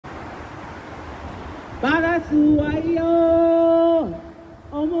para suayo,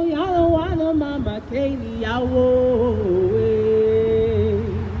 omo yalo wano mama keni yawo,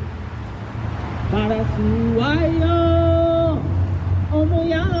 para suayo, omo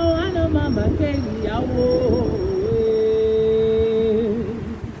yalo wano mama keni yawo,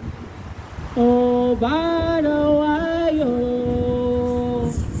 oh bara wayo,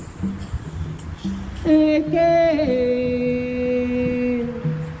 eke,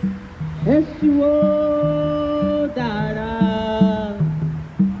 eshuo.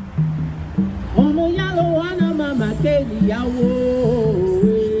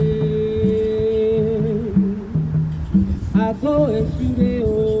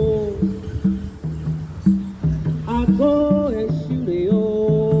 Ago eshure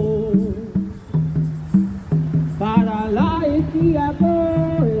para la eki ago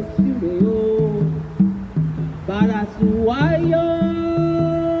eshure para suayo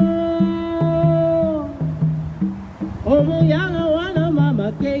omo yana wana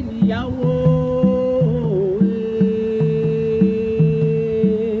mama keni yawo.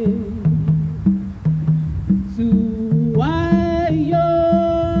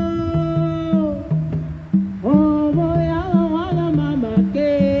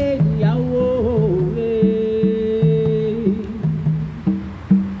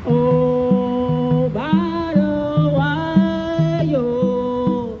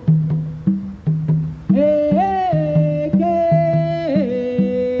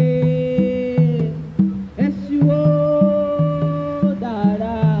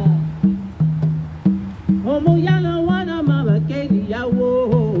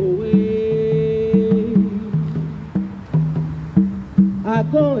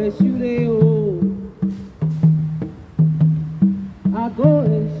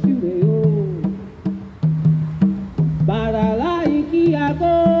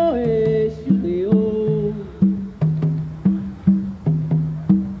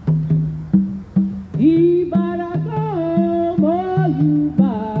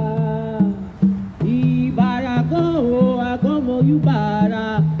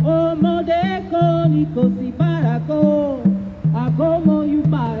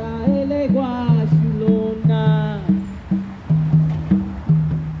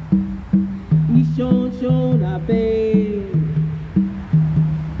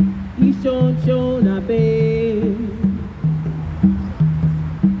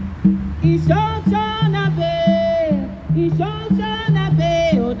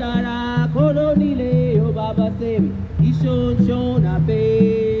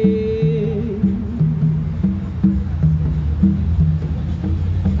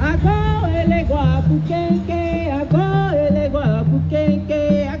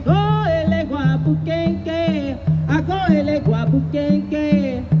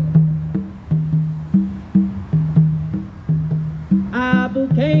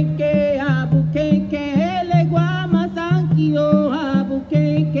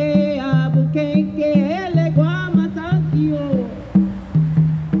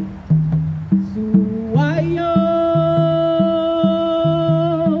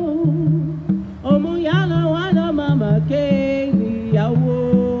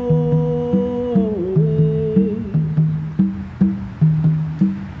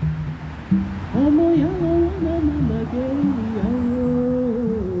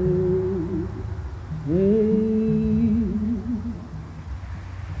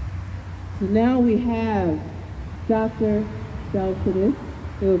 Now we have Dr. Belsidus,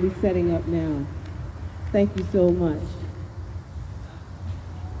 who will be setting up now. Thank you so much.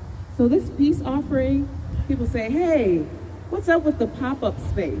 So this peace offering, people say, hey, what's up with the pop-up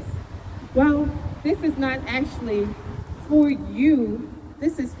space? Well, this is not actually for you,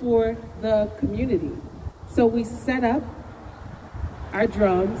 this is for the community. So we set up our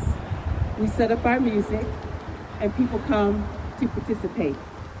drums, we set up our music, and people come to participate.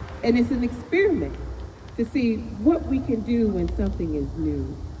 And it's an experiment to see what we can do when something is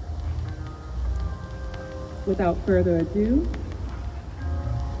new. Without further ado,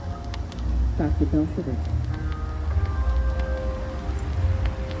 Dr. Belsidus.